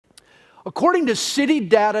According to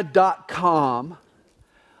citydata.com,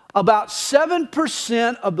 about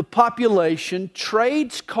 7% of the population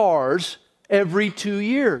trades cars every 2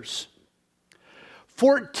 years.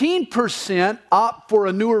 14% opt for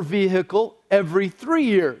a newer vehicle every 3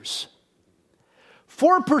 years.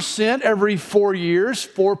 4% every 4 years,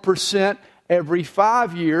 4% every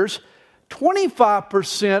 5 years.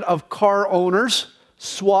 25% of car owners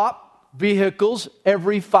swap vehicles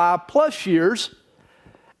every 5+ years.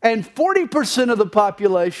 And 40% of the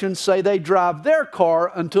population say they drive their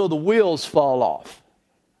car until the wheels fall off.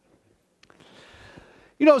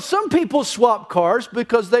 You know, some people swap cars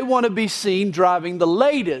because they want to be seen driving the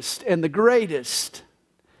latest and the greatest.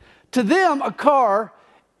 To them, a car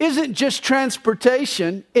isn't just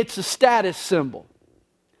transportation, it's a status symbol.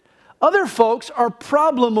 Other folks are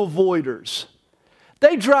problem avoiders.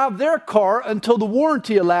 They drive their car until the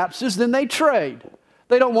warranty elapses, then they trade.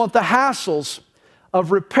 They don't want the hassles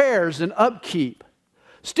of repairs and upkeep.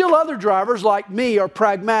 Still, other drivers like me are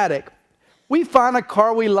pragmatic. We find a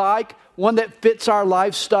car we like, one that fits our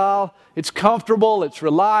lifestyle. It's comfortable, it's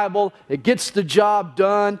reliable, it gets the job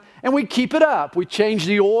done, and we keep it up. We change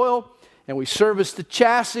the oil, and we service the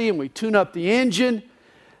chassis, and we tune up the engine.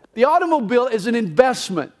 The automobile is an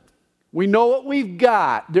investment. We know what we've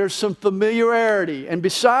got. There's some familiarity. And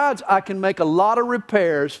besides, I can make a lot of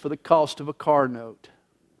repairs for the cost of a car note.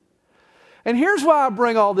 And here's why I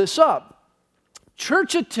bring all this up.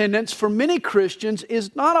 Church attendance for many Christians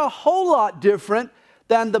is not a whole lot different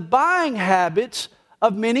than the buying habits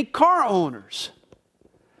of many car owners.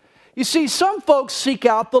 You see, some folks seek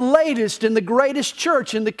out the latest and the greatest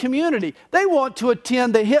church in the community. They want to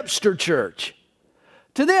attend the hipster church.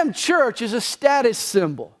 To them, church is a status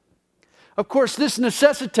symbol. Of course, this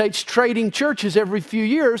necessitates trading churches every few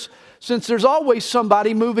years, since there's always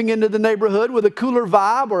somebody moving into the neighborhood with a cooler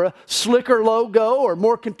vibe or a slicker logo or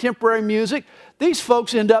more contemporary music. These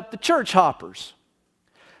folks end up the church hoppers.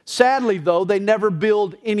 Sadly, though, they never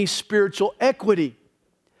build any spiritual equity.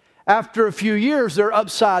 After a few years, they're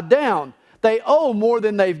upside down. They owe more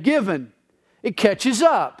than they've given. It catches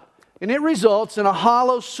up, and it results in a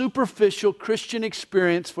hollow, superficial Christian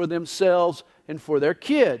experience for themselves and for their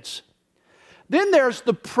kids. Then there's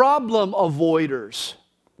the problem avoiders.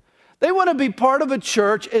 They want to be part of a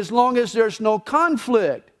church as long as there's no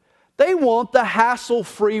conflict. They want the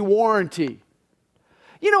hassle-free warranty.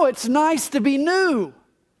 You know, it's nice to be new.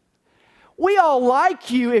 We all like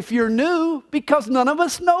you if you're new because none of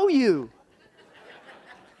us know you.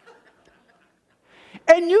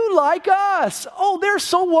 And you like us. Oh, they're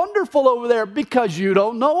so wonderful over there because you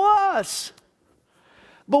don't know us.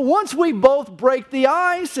 But once we both break the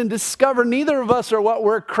ice and discover neither of us are what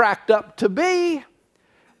we're cracked up to be,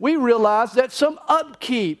 we realize that some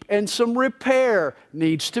upkeep and some repair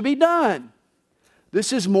needs to be done.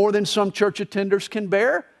 This is more than some church attenders can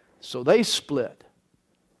bear, so they split.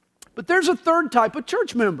 But there's a third type of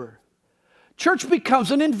church member. Church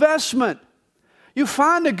becomes an investment. You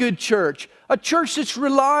find a good church, a church that's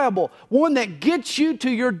reliable, one that gets you to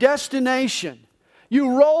your destination.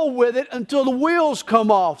 You roll with it until the wheels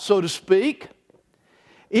come off, so to speak.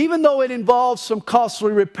 Even though it involves some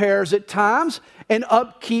costly repairs at times, and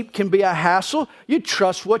upkeep can be a hassle, you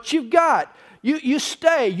trust what you've got. You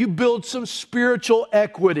stay, you build some spiritual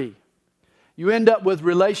equity. You end up with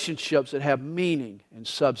relationships that have meaning and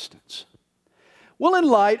substance. Well, in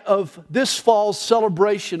light of this fall's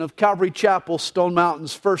celebration of Calvary Chapel, Stone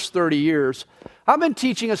Mountain's first 30 years, I've been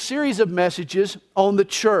teaching a series of messages on the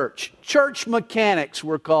church. Church mechanics,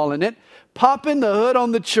 we're calling it. Popping the hood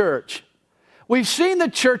on the church. We've seen the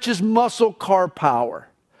church's muscle car power.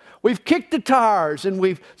 We've kicked the tires and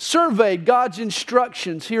we've surveyed God's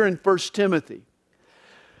instructions here in 1 Timothy.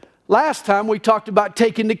 Last time we talked about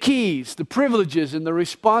taking the keys, the privileges and the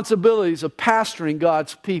responsibilities of pastoring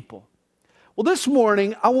God's people. Well, this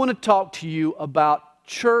morning I want to talk to you about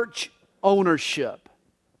church ownership.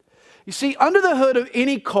 You see, under the hood of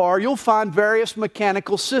any car, you'll find various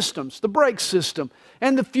mechanical systems, the brake system,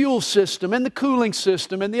 and the fuel system, and the cooling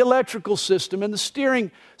system, and the electrical system, and the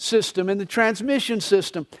steering system, and the transmission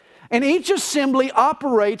system. And each assembly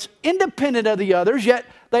operates independent of the others, yet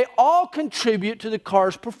they all contribute to the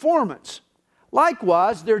car's performance.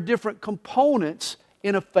 Likewise, there are different components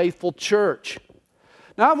in a faithful church.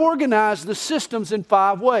 Now, I've organized the systems in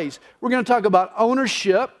 5 ways. We're going to talk about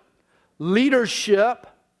ownership, leadership,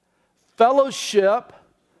 fellowship,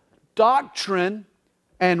 doctrine,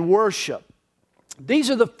 and worship.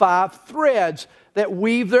 These are the 5 threads that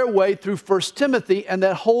weave their way through 1 Timothy and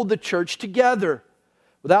that hold the church together.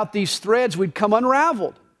 Without these threads, we'd come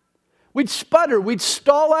unraveled. We'd sputter, we'd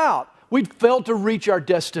stall out, we'd fail to reach our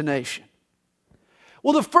destination.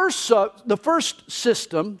 Well, the first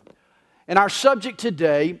system, and our subject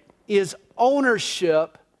today, is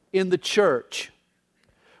ownership in the church.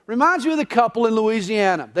 Reminds me of the couple in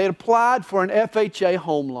Louisiana. They had applied for an FHA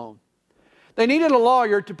home loan. They needed a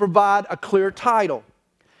lawyer to provide a clear title.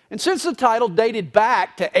 And since the title dated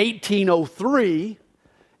back to 1803,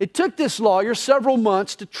 it took this lawyer several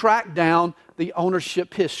months to track down the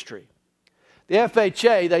ownership history. The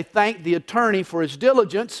FHA, they thanked the attorney for his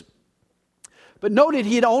diligence, but noted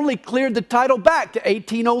he had only cleared the title back to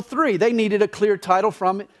 1803. They needed a clear title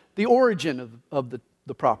from the origin of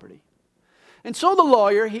the property. And so the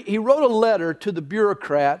lawyer, he wrote a letter to the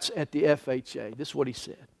bureaucrats at the FHA. This is what he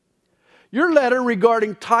said. Your letter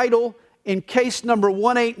regarding title in case number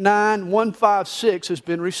 189156 has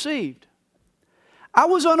been received. I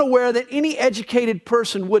was unaware that any educated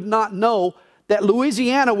person would not know that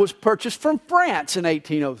Louisiana was purchased from France in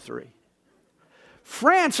 1803.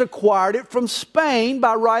 France acquired it from Spain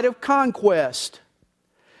by right of conquest.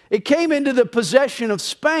 It came into the possession of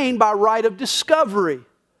Spain by right of discovery,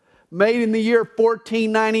 made in the year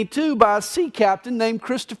 1492 by a sea captain named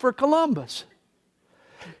Christopher Columbus.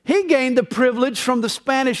 He gained the privilege from the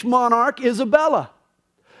Spanish monarch Isabella.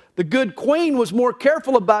 The good queen was more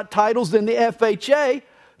careful about titles than the FHA,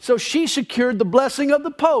 so she secured the blessing of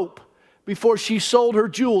the Pope before she sold her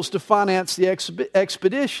jewels to finance the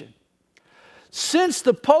expedition. Since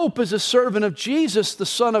the Pope is a servant of Jesus, the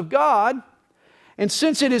Son of God, and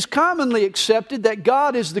since it is commonly accepted that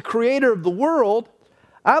God is the creator of the world,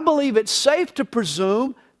 I believe it's safe to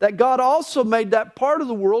presume that God also made that part of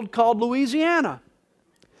the world called Louisiana.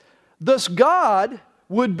 Thus, God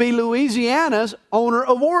would be Louisiana's owner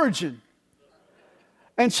of origin.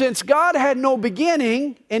 And since God had no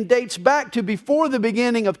beginning and dates back to before the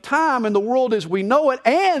beginning of time and the world as we know it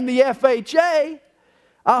and the FHA,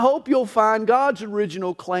 I hope you'll find God's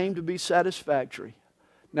original claim to be satisfactory.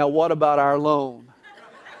 Now, what about our loan?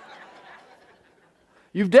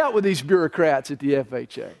 You've dealt with these bureaucrats at the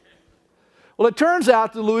FHA. Well, it turns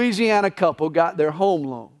out the Louisiana couple got their home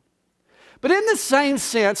loan. But in the same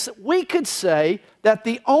sense, we could say that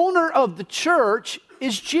the owner of the church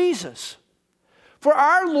is Jesus. For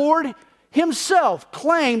our Lord himself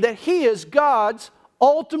claimed that he is God's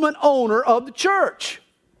ultimate owner of the church.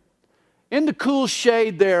 In the cool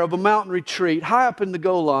shade there of a mountain retreat, high up in the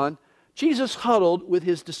Golan, Jesus huddled with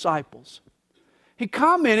his disciples. He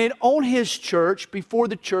commented on his church before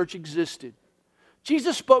the church existed.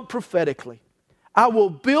 Jesus spoke prophetically, I will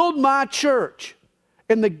build my church,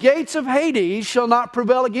 and the gates of Hades shall not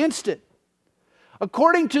prevail against it.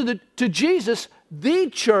 According to Jesus, the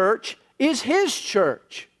church is his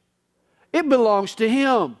church. It belongs to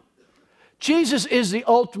him. Jesus is the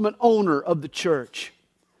ultimate owner of the church.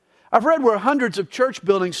 I've read where hundreds of church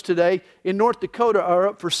buildings today in North Dakota are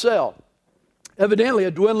up for sale. Evidently,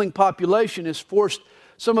 a dwindling population has forced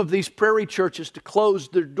some of these prairie churches to close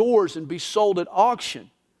their doors and be sold at auction.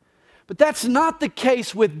 But that's not the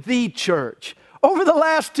case with the church. Over the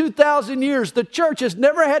last 2,000 years, the church has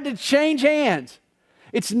never had to change hands.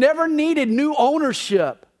 It's never needed new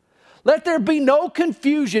ownership. Let there be no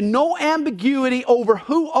confusion, no ambiguity over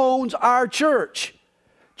who owns our church.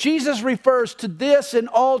 Jesus refers to this in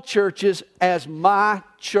all churches as my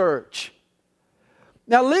church.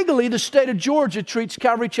 Now, legally, the state of Georgia treats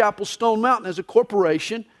Calvary Chapel Stone Mountain as a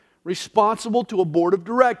corporation responsible to a board of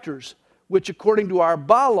directors, which, according to our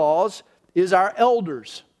bylaws, is our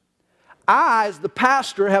elders. I, as the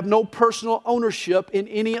pastor, have no personal ownership in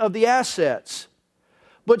any of the assets.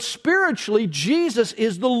 But spiritually, Jesus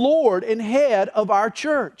is the Lord and head of our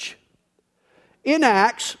church. In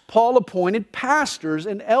Acts, Paul appointed pastors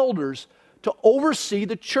and elders to oversee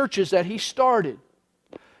the churches that he started.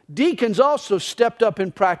 Deacons also stepped up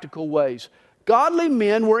in practical ways. Godly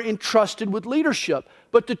men were entrusted with leadership,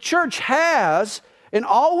 but the church has and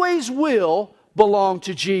always will belong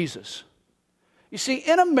to Jesus. You see,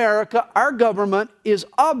 in America, our government is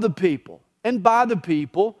of the people and by the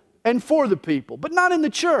people and for the people, but not in the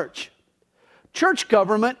church. Church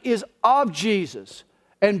government is of Jesus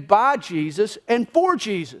and by Jesus and for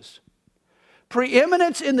Jesus.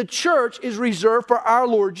 Preeminence in the church is reserved for our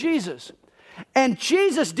Lord Jesus. And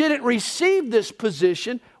Jesus didn't receive this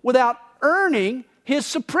position without earning his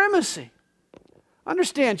supremacy.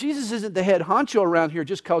 Understand, Jesus isn't the head honcho around here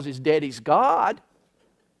just because his daddy's God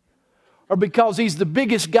or because he's the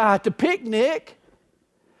biggest guy at the picnic.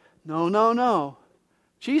 No.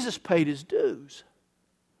 Jesus paid his dues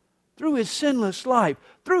through his sinless life,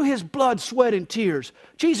 through his blood, sweat, and tears.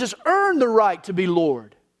 Jesus earned the right to be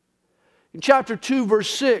Lord. In chapter 2, verse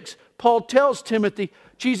 6, Paul tells Timothy,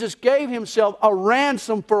 Jesus gave himself a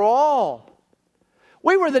ransom for all.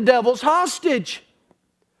 We were the devil's hostage.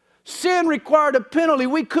 Sin required a penalty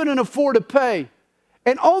we couldn't afford to pay.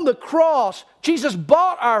 And on the cross, Jesus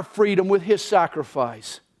bought our freedom with His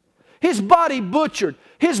sacrifice. His body butchered,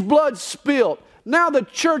 His blood spilled. Now the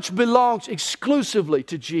church belongs exclusively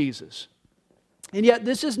to Jesus. And yet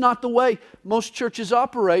this is not the way most churches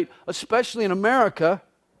operate, especially in America.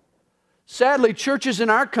 Sadly, churches in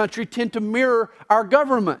our country tend to mirror our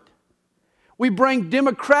government. We bring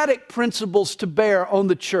democratic principles to bear on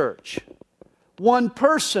the church. One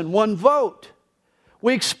person, one vote.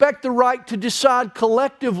 We expect the right to decide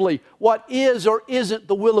collectively what is or isn't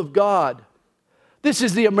the will of God. This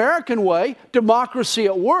is the American way, democracy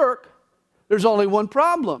at work. There's only one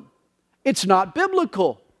problem. It's not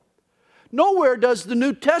biblical. Nowhere does the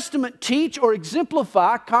New Testament teach or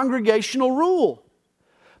exemplify congregational rule.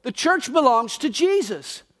 The church belongs to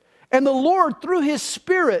Jesus, and the Lord, through His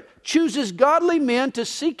Spirit, chooses godly men to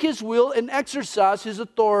seek His will and exercise His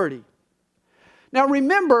authority. Now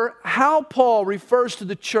remember how Paul refers to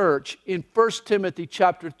the church in 1 Timothy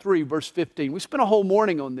chapter 3, verse 15. We spent a whole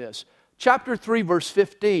morning on this. Chapter 3, verse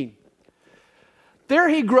 15. There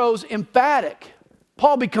he grows emphatic.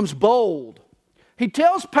 Paul becomes bold. He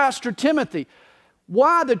tells Pastor Timothy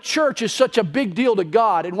why the church is such a big deal to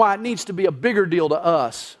God and why it needs to be a bigger deal to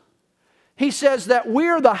us. He says that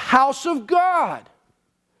we're the house of God,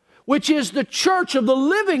 which is the church of the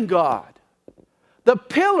living God, the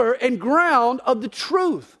pillar and ground of the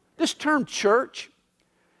truth. This term church,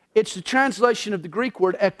 it's the translation of the Greek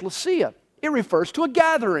word ekklesia. It refers to a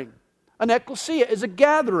gathering. An ekklesia is a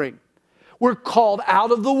gathering. We're called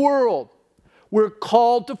out of the world. We're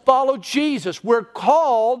called to follow Jesus. We're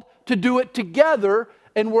called to do it together,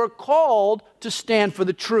 and we're called to stand for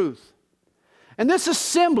the truth. And this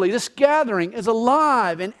assembly, this gathering, is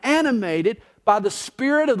alive and animated by the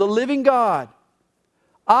Spirit of the living God.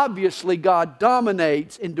 Obviously, God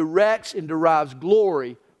dominates and directs and derives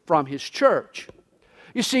glory from His church.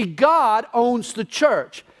 You see, God owns the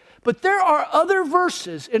church. But there are other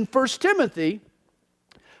verses in 1 Timothy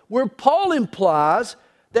where Paul implies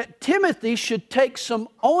that Timothy should take some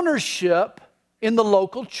ownership in the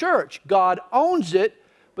local church. God owns it,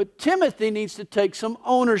 but Timothy needs to take some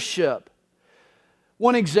ownership.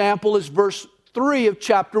 One example is verse 3 of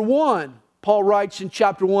chapter 1. Paul writes in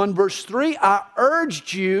chapter 1, verse 3, I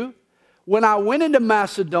urged you when I went into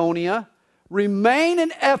Macedonia, remain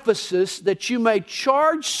in Ephesus that you may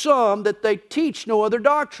charge some that they teach no other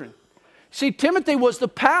doctrine. See, Timothy was the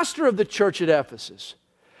pastor of the church at Ephesus,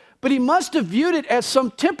 but he must have viewed it as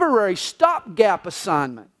some temporary stopgap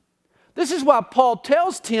assignment. This is why Paul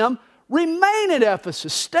tells Tim, remain at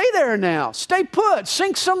Ephesus. Stay there now. Stay put.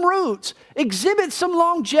 Sink some roots. Exhibit some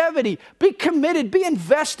longevity. Be committed. Be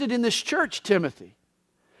invested in this church, Timothy.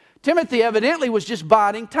 Timothy evidently was just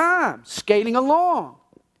biding time, skating along.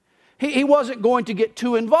 He wasn't going to get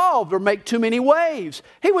too involved or make too many waves.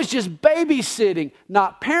 He was just babysitting,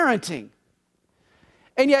 not parenting.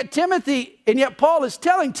 And yet Paul is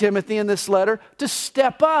telling Timothy in this letter to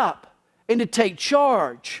step up and to take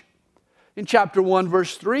charge. In chapter 1,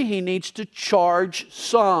 verse 3, he needs to charge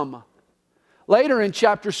some. Later in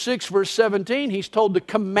chapter 6, verse 17, he's told to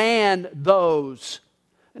command those.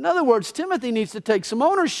 In other words, Timothy needs to take some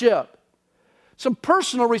ownership, some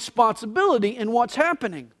personal responsibility in what's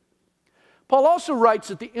happening. Paul also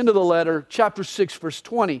writes at the end of the letter, chapter 6, verse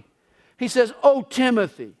 20, he says, "O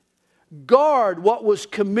Timothy, guard what was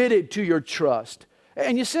committed to your trust."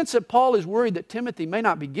 And you sense that Paul is worried that Timothy may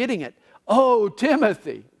not be getting it. Oh,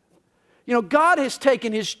 Timothy. You know, God has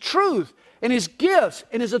taken His truth and His gifts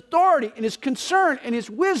and His authority and His concern and His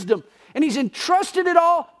wisdom, and He's entrusted it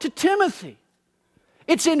all to Timothy.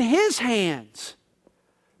 It's in His hands.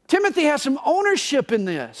 Timothy has some ownership in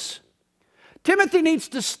this. Timothy needs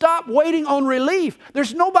to stop waiting on relief.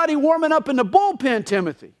 There's nobody warming up in the bullpen,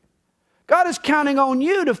 Timothy. God is counting on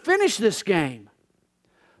you to finish this game.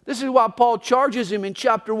 This is why Paul charges him in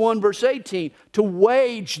chapter 1, verse 18, to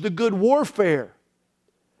wage the good warfare.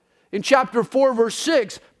 In chapter 4, verse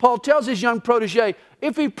 6, Paul tells his young protege,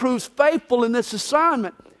 if he proves faithful in this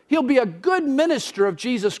assignment, he'll be a good minister of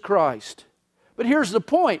Jesus Christ. But here's the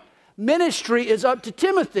point. Ministry is up to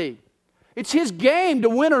Timothy. It's his game to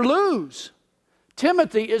win or lose.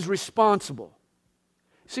 Timothy is responsible.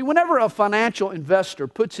 See, whenever a financial investor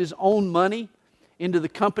puts his own money into the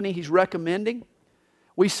company he's recommending,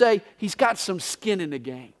 we say he's got some skin in the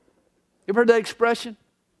game. You ever heard that expression?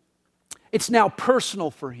 It's now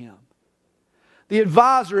personal for him. The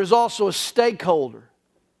advisor is also a stakeholder.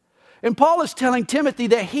 And Paul is telling Timothy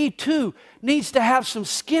that he too needs to have some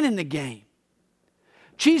skin in the game.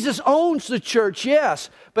 Jesus owns the church, yes,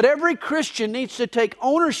 but every Christian needs to take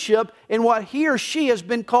ownership in what he or she has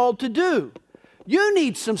been called to do. You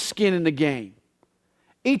need some skin in the game.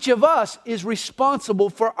 Each of us is responsible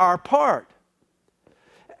for our part.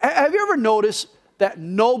 Have you ever noticed that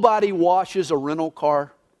nobody washes a rental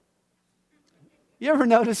car? You ever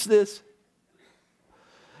notice this?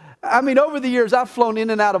 I mean, over the years, I've flown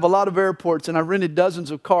in and out of a lot of airports, and I've rented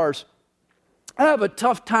dozens of cars. I have a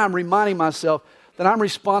tough time reminding myself that I'm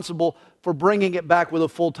responsible for bringing it back with a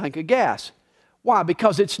full tank of gas. Why?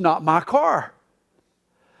 Because it's not my car.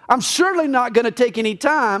 I'm certainly not going to take any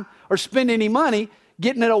time or spend any money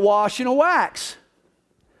getting it a wash and a wax.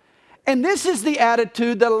 And this is the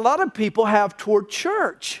attitude that a lot of people have toward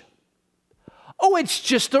church. Oh, it's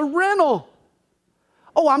just a rental.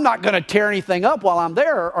 Oh, I'm not going to tear anything up while I'm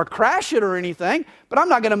there or crash it or anything, but I'm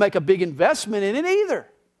not going to make a big investment in it either.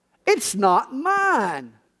 It's not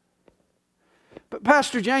mine. But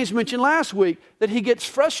Pastor James mentioned last week that he gets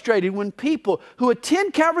frustrated when people who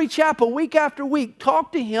attend Calvary Chapel week after week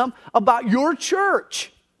talk to him about your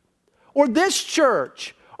church or this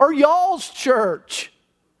church or y'all's church,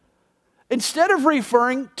 instead of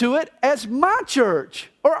referring to it as my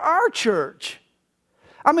church or our church.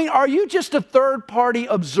 I mean, are you just a third-party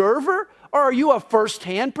observer or are you a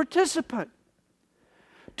first-hand participant?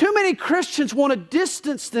 Too many Christians want to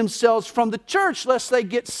distance themselves from the church lest they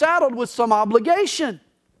get saddled with some obligation.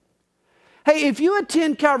 Hey, if you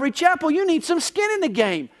attend Calvary Chapel, you need some skin in the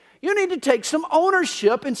game. You need to take some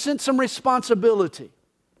ownership and sense some responsibility.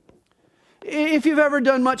 If you've ever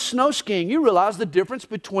done much snow skiing, you realize the difference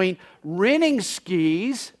between renting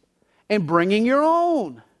skis and bringing your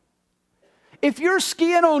own. If you're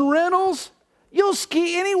skiing on rentals, you'll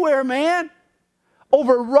ski anywhere, man.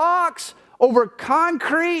 Over rocks, over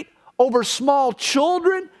concrete, over small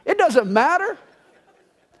children. It doesn't matter.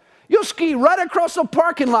 You'll ski right across the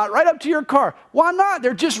parking lot, right up to your car. Why not?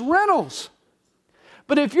 They're just rentals.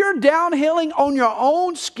 But if you're downhilling on your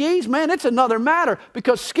own skis, man, it's another matter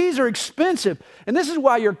because skis are expensive. And this is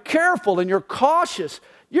why you're careful and you're cautious.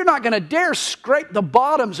 You're not going to dare scrape the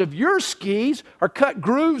bottoms of your skis or cut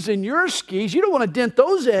grooves in your skis. You don't want to dent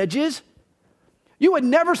those edges. You would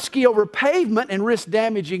never ski over pavement and risk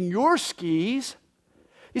damaging your skis.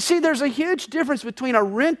 You see, there's a huge difference between a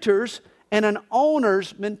renter's and an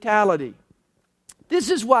owner's mentality. This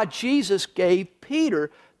is why Jesus gave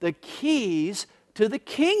Peter the keys to the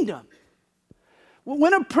kingdom.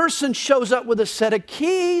 When a person shows up with a set of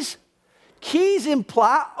keys, keys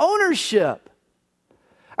imply ownership.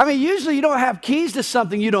 I mean, usually you don't have keys to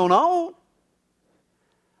something you don't own.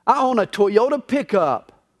 I own a Toyota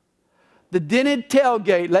pickup. The dented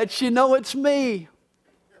tailgate lets you know it's me.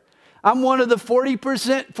 I'm one of the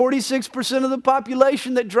 46% of the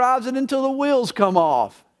population that drives it until the wheels come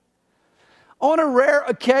off. On a rare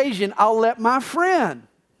occasion, I'll let my friend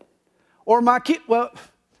or my kid, well,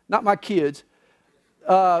 not my kids.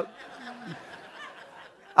 I'll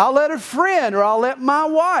let a friend or I'll let my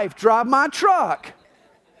wife drive my truck.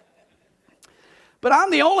 But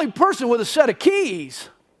I'm the only person with a set of keys.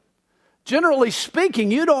 Generally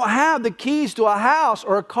speaking, you don't have the keys to a house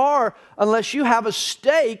or a car unless you have a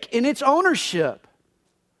stake in its ownership.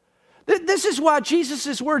 This is why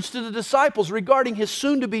Jesus' words to the disciples regarding his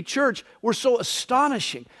soon-to-be church were so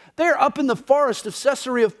astonishing. They're up in the forest of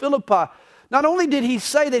Caesarea Philippi. Not only did he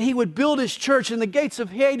say that he would build his church and the gates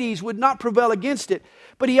of Hades would not prevail against it,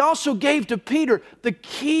 but he also gave to Peter the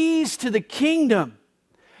keys to the kingdom.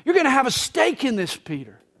 You're going to have a stake in this,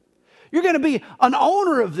 Peter. You're going to be an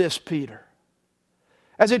owner of this, Peter.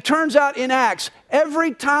 As it turns out in Acts,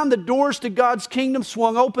 every time the doors to God's kingdom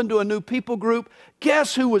swung open to a new people group,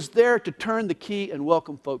 guess who was there to turn the key and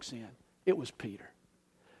welcome folks in? It was Peter.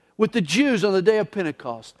 With the Jews on the day of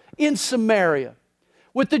Pentecost, in Samaria,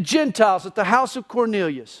 with the Gentiles at the house of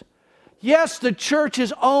Cornelius. Yes, the church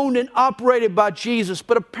is owned and operated by Jesus,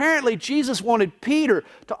 but apparently Jesus wanted Peter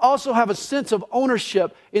to also have a sense of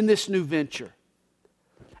ownership in this new venture.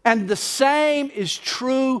 And the same is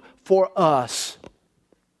true for us.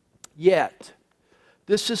 Yet,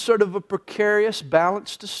 this is sort of a precarious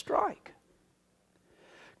balance to strike.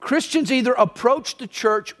 Christians either approach the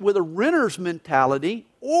church with a renter's mentality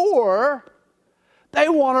or they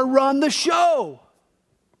want to run the show.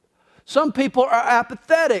 Some people are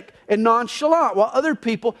apathetic and nonchalant, while other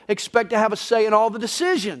people expect to have a say in all the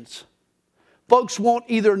decisions. Folks want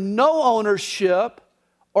either no ownership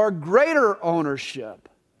or greater ownership.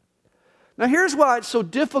 Now, here's why it's so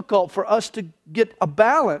difficult for us to get a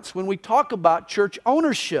balance when we talk about church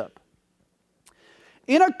ownership.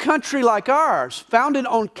 In a country like ours, founded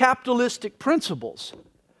on capitalistic principles,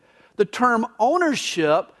 the term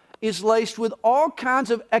ownership is laced with all kinds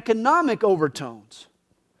of economic overtones.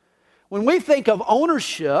 When we think of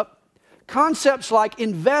ownership, concepts like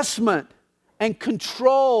investment and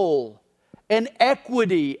control and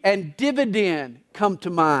equity and dividend come to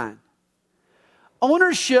mind.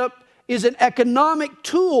 Ownership is an economic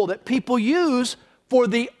tool that people use for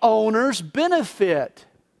the owner's benefit.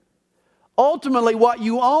 Ultimately, what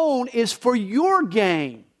you own is for your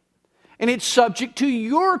gain, and it's subject to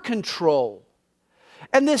your control.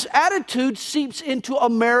 And this attitude seeps into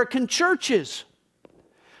American churches.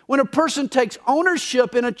 When a person takes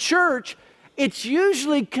ownership in a church, it's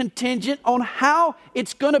usually contingent on how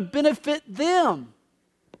it's going to benefit them.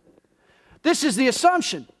 This is the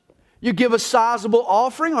assumption. You give a sizable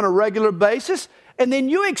offering on a regular basis, and then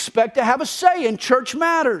you expect to have a say in church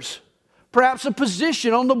matters, perhaps a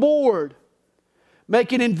position on the board.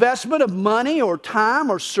 Make an investment of money or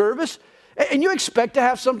time or service, and you expect to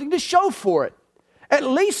have something to show for it, at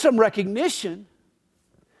least some recognition.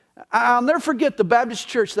 I'll never forget the Baptist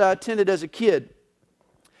church that I attended as a kid.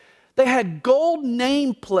 They had gold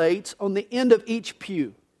nameplates on the end of each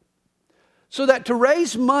pew, so that to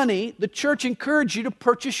raise money, the church encouraged you to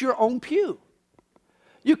purchase your own pew.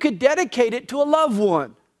 You could dedicate it to a loved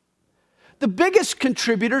one. The biggest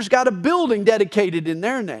contributors got a building dedicated in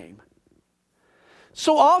their name.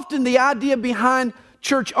 So often the idea behind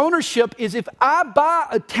church ownership is if I buy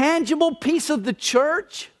a tangible piece of the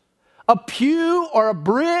church, a pew or a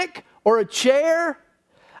brick or a chair,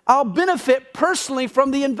 I'll benefit personally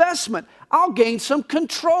from the investment. I'll gain some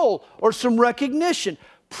control or some recognition.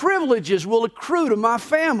 Privileges will accrue to my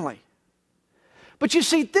family. But you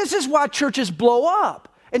see, this is why churches blow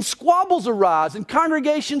up and squabbles arise and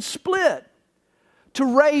congregations split. To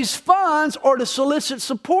raise funds or to solicit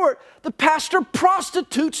support, the pastor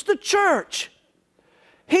prostitutes the church.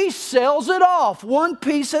 He sells it off one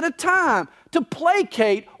piece at a time to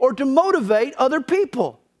placate or to motivate other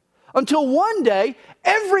people. Until one day,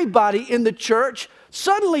 everybody in the church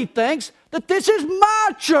suddenly thinks that this is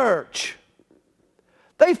my church.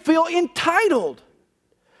 They feel entitled.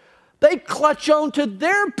 They clutch on to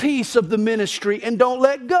their piece of the ministry and don't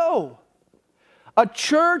let go. A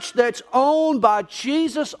church that's owned by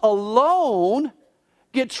Jesus alone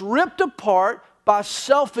gets ripped apart by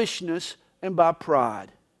selfishness and by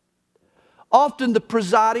pride. Often the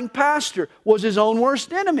presiding pastor was his own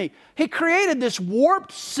worst enemy. He created this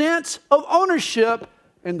warped sense of ownership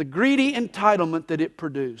and the greedy entitlement that it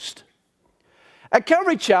produced. At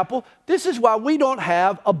Calvary Chapel, this is why we don't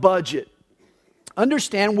have a budget.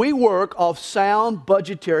 Understand, we work off sound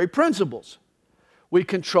budgetary principles. We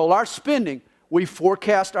control our spending. We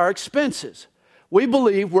forecast our expenses. We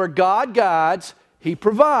believe where God guides, He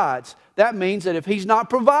provides. That means that if He's not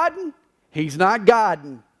providing, He's not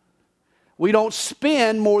guiding. We don't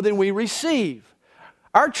spend more than we receive.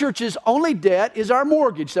 Our church's only debt is our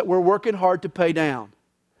mortgage that we're working hard to pay down.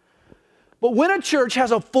 But when a church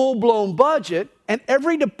has a full-blown budget and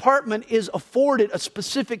every department is afforded a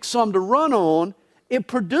specific sum to run on, it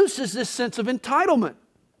produces this sense of entitlement.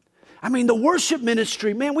 I mean, the worship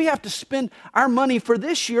ministry, man, we have to spend our money for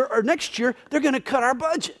this year or next year, they're going to cut our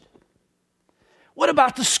budget. What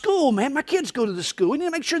about the school, man? My kids go to the school. We need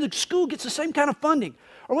to make sure the school gets the same kind of funding.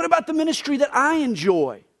 Or what about the ministry that I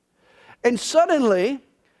enjoy? And suddenly,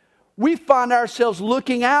 we find ourselves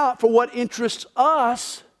looking out for what interests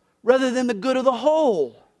us rather than the good of the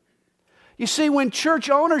whole. You see, when church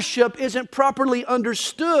ownership isn't properly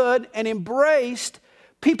understood and embraced,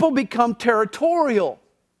 people become territorial.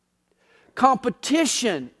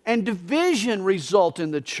 Competition and division result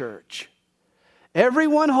in the church.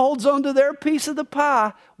 Everyone holds on to their piece of the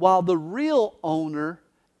pie while the real owner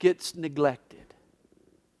gets neglected.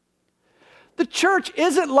 The church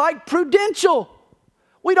isn't like Prudential.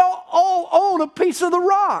 We don't all own a piece of the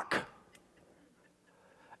rock.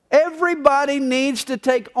 Everybody needs to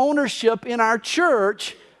take ownership in our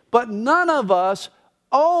church, but none of us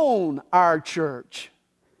own our church.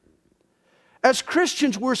 As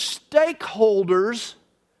Christians, we're stakeholders,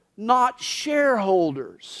 not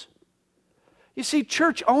shareholders. You see,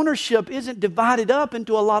 church ownership isn't divided up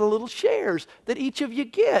into a lot of little shares that each of you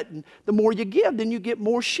get. And the more you give, then you get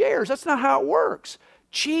more shares. That's not how it works.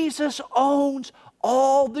 Jesus owns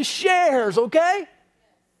all the shares, okay?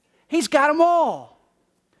 He's got them all.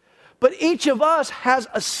 But each of us has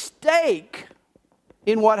a stake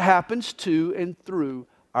in what happens to and through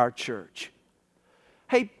our church.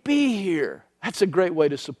 Hey, be here. That's a great way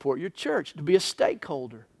to support your church, to be a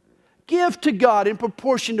stakeholder. Give to God in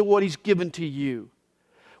proportion to what He's given to you.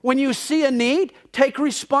 When you see a need, take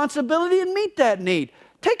responsibility and meet that need.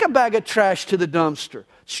 Take a bag of trash to the dumpster.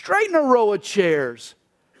 Straighten a row of chairs.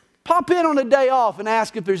 Pop in on a day off and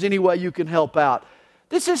ask if there's any way you can help out.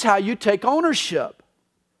 This is how you take ownership.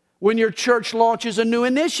 When your church launches a new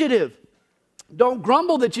initiative, Don't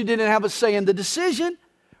grumble that you didn't have a say in the decision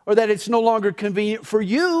or that it's no longer convenient for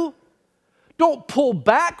you. Don't pull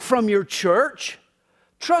back from your church.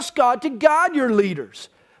 Trust God to guide your leaders.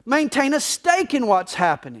 Maintain a stake in what's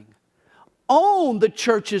happening. Own the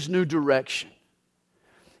church's new direction.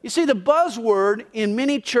 You see, the buzzword in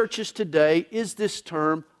many churches today is this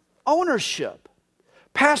term, ownership.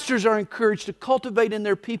 Pastors are encouraged to cultivate in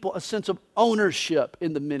their people a sense of ownership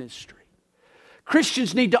in the ministry.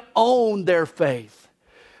 Christians need to own their faith.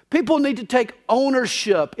 People need to take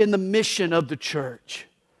ownership in the mission of the church.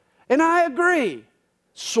 And I agree,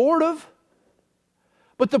 sort of.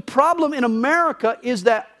 But the problem in America is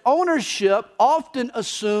that ownership often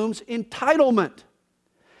assumes entitlement.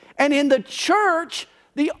 And in the church,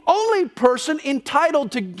 the only person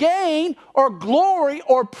entitled to gain or glory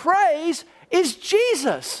or praise is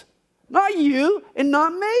Jesus, not you and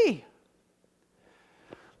not me.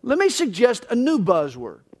 Let me suggest a new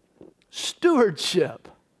buzzword, stewardship.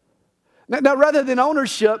 Now, rather than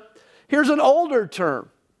ownership, here's an older term,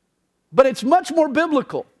 but it's much more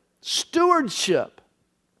biblical, stewardship.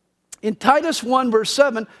 In Titus 1, verse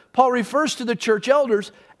 7, Paul refers to the church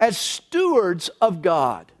elders as stewards of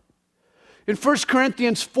God. In 1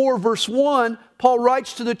 Corinthians 4, verse 1, Paul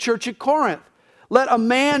writes to the church at Corinth, "Let a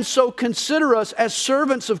man so consider us as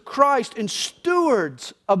servants of Christ and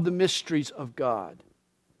stewards of the mysteries of God."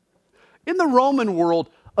 In the Roman world,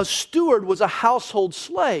 a steward was a household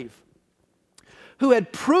slave who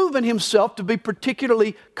had proven himself to be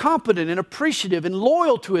particularly competent and appreciative and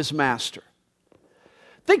loyal to his master.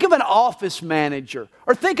 Think of an office manager,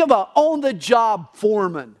 or think of an on-the-job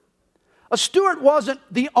foreman. A steward wasn't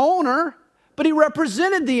the owner, but he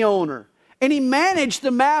represented the owner, and he managed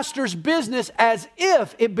the master's business as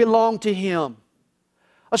if it belonged to him.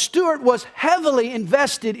 A steward was heavily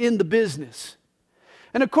invested in the business.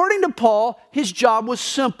 And according to Paul, his job was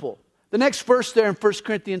simple. The next verse there in 1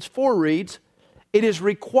 Corinthians 4 reads, "It is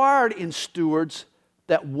required in stewards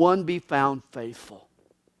that one be found faithful."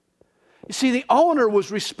 You see, the owner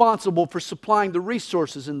was responsible for supplying the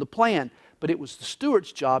resources and the plan, but it was the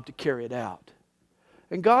steward's job to carry it out.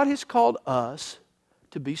 And God has called us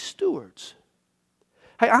to be stewards.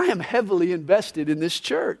 Hey, I am heavily invested in this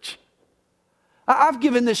church. I've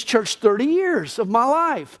given this church 30 years of my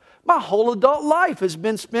life. My whole adult life has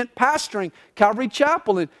been spent pastoring Calvary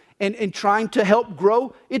Chapel and trying to help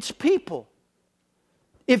grow its people.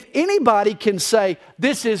 If anybody can say,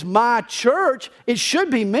 this is my church, it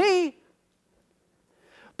should be me.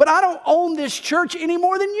 But I don't own this church any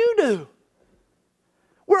more than you do.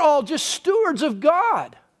 We're all just stewards of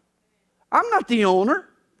God. I'm not the owner.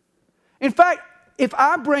 In fact, if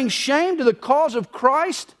I bring shame to the cause of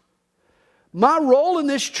Christ, my role in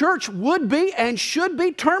this church would be and should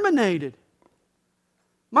be terminated.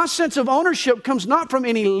 My sense of ownership comes not from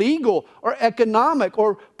any legal or economic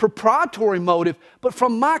or proprietary motive, but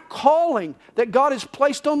from my calling that God has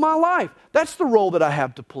placed on my life. That's the role that I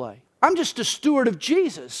have to play. I'm just a steward of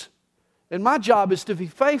Jesus, and my job is to be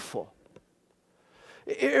faithful.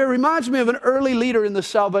 It reminds me of an early leader in the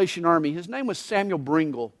Salvation Army. His name was Samuel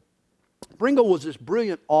Bringle. Bringle was this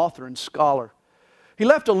brilliant author and scholar. He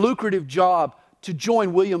left a lucrative job to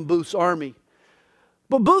join William Booth's army.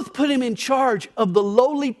 But Booth put him in charge of the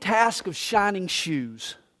lowly task of shining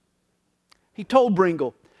shoes. He told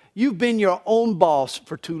Bringle, "You've been your own boss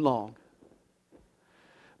for too long."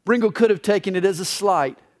 Bringle could have taken it as a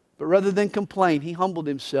slight, but rather than complain, he humbled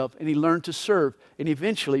himself and he learned to serve and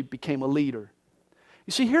eventually became a leader.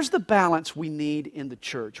 You see, here's the balance we need in the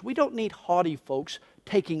church. We don't need haughty folks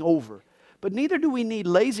taking over, but neither do we need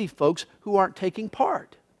lazy folks who aren't taking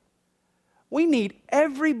part. We need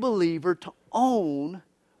every believer to own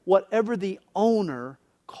whatever the owner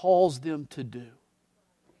calls them to do.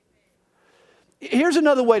 Here's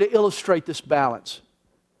another way to illustrate this balance.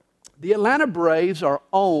 The Atlanta Braves are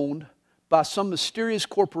owned by some mysterious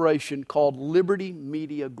corporation called Liberty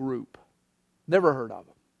Media Group. Never heard of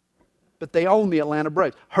them. But they own the Atlanta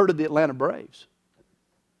Braves. Heard of the Atlanta Braves?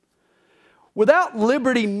 Without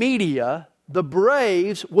Liberty Media, the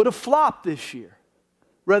Braves would have flopped this year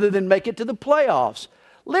rather than make it to the playoffs.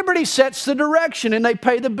 Liberty sets the direction and they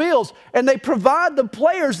pay the bills and they provide the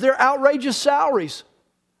players their outrageous salaries.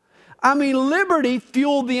 I mean, Liberty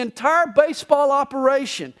fueled the entire baseball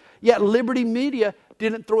operation, yet Liberty Media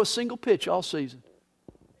didn't throw a single pitch all season.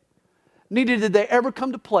 Neither did they ever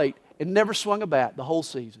come to plate and never swung a bat the whole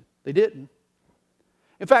season. They didn't.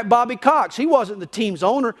 In fact, Bobby Cox, he wasn't the team's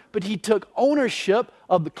owner, but he took ownership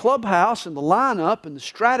of the clubhouse and the lineup and the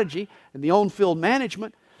strategy and the on-field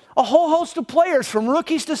management. A whole host of players, from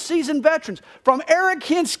rookies to seasoned veterans, from Eric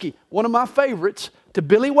Hinsky, one of my favorites, to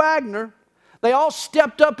Billy Wagner. They all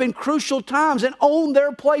stepped up in crucial times and owned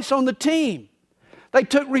their place on the team. They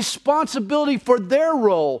took responsibility for their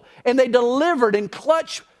role, and they delivered in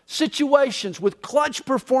clutch situations with clutch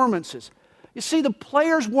performances. You see, the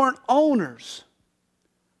players weren't owners,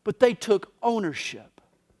 but they took ownership.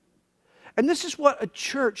 And this is what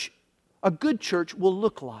a good church will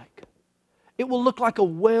look like. It will look like a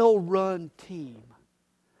well-run team.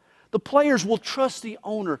 The players will trust the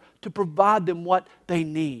owner to provide them what they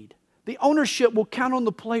need. The ownership will count on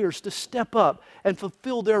the players to step up and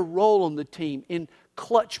fulfill their role on the team in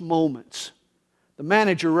clutch moments. The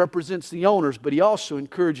manager represents the owners, but he also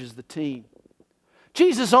encourages the team.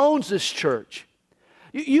 Jesus owns this church.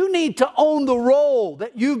 You need to own the role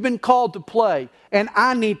that you've been called to play, and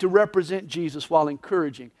I need to represent Jesus while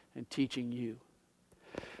encouraging and teaching you.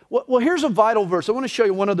 Well, here's a vital verse. I want to show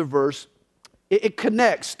you one other verse. It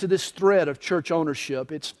connects to this thread of church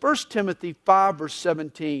ownership. It's 1 Timothy 5, verse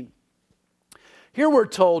 17. Here we're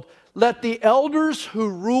told, "Let the elders who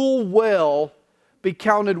rule well be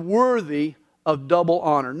counted worthy of double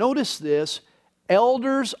honor." Notice this,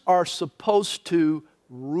 elders are supposed to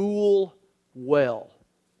rule well.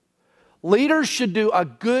 Leaders should do a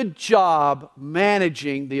good job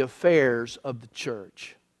managing the affairs of the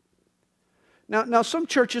church. Now some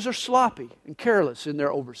churches are sloppy and careless in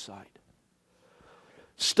their oversight.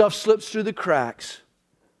 Stuff slips through the cracks.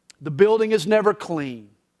 The building is never clean.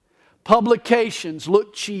 Publications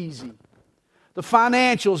look cheesy. The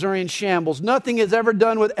financials are in shambles. Nothing is ever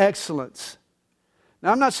done with excellence.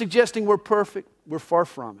 Now, I'm not suggesting we're perfect. We're far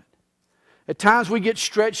from it. At times we get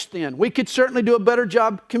stretched thin. We could certainly do a better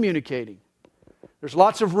job communicating. There's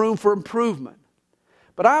lots of room for improvement.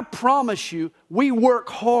 But I promise you, we work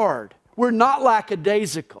hard. We're not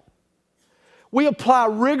lackadaisical. We apply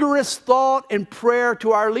rigorous thought and prayer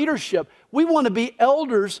to our leadership. We want to be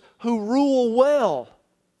elders who rule well.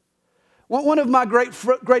 One of my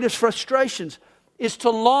greatest frustrations is to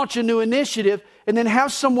launch a new initiative and then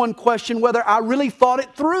have someone question whether I really thought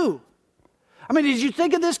it through. I mean, did you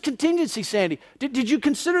think of this contingency, Sandy? Did you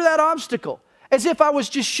consider that obstacle? As if I was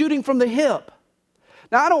just shooting from the hip.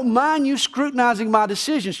 Now, I don't mind you scrutinizing my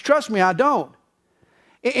decisions. Trust me, I don't.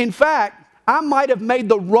 In fact, I might have made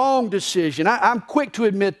the wrong decision. I'm quick to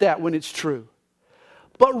admit that when it's true.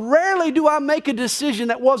 But rarely do I make a decision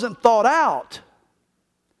that wasn't thought out.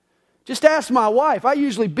 Just ask my wife. I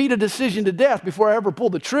usually beat a decision to death before I ever pull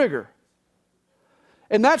the trigger.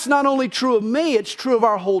 And that's not only true of me, it's true of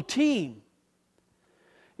our whole team.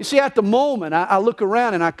 You see, at the moment, I look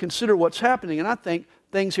around and I consider what's happening, and I think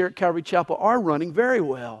things here at Calvary Chapel are running very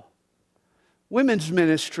well. Women's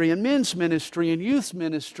ministry and men's ministry and youth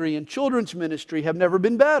ministry and children's ministry have never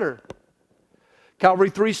been better. Calvary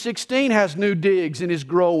 316 has new digs and is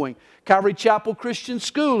growing. Calvary Chapel Christian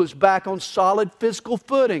School is back on solid fiscal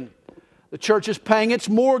footing. The church is paying its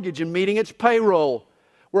mortgage and meeting its payroll.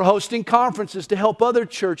 We're hosting conferences to help other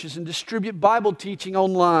churches and distribute Bible teaching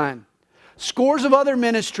online. Scores of other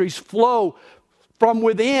ministries flow from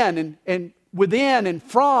within and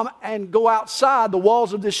from and go outside the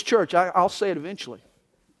walls of this church. I'll say it eventually.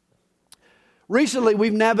 Recently,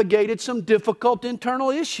 we've navigated some difficult internal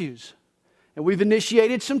issues, and we've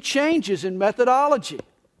initiated some changes in methodology.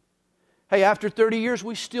 Hey, after 30 years,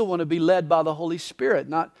 we still want to be led by the Holy Spirit,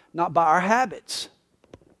 not by our habits.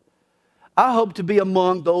 I hope to be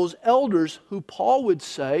among those elders who Paul would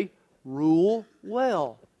say rule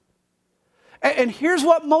well. And here's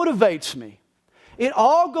what motivates me. It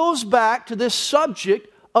all goes back to this subject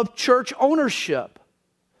of church ownership.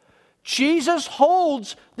 Jesus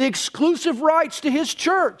holds the exclusive rights to His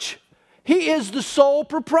church. He is the sole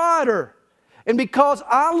proprietor. And because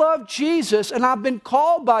I love Jesus and I've been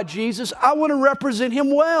called by Jesus, I want to represent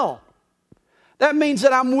Him well. That means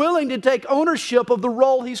that I'm willing to take ownership of the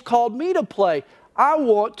role He's called me to play. I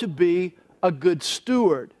want to be a good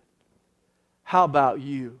steward. How about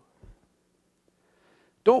you?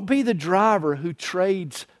 Don't be the driver who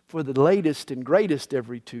trades for the latest and greatest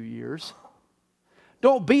every 2 years.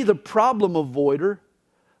 Don't be the problem avoider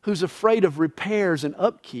who's afraid of repairs and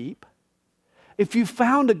upkeep. If you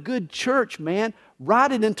found a good church, man,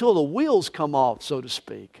 ride it until the wheels come off, so to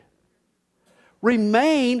speak.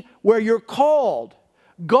 Remain where you're called.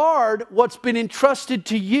 Guard what's been entrusted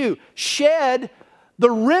to you. Shed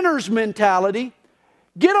the renter's mentality.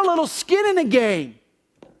 Get a little skin in the game.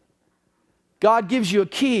 God gives you a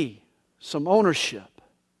key, some ownership.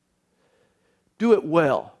 Do it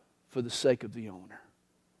well for the sake of the owner.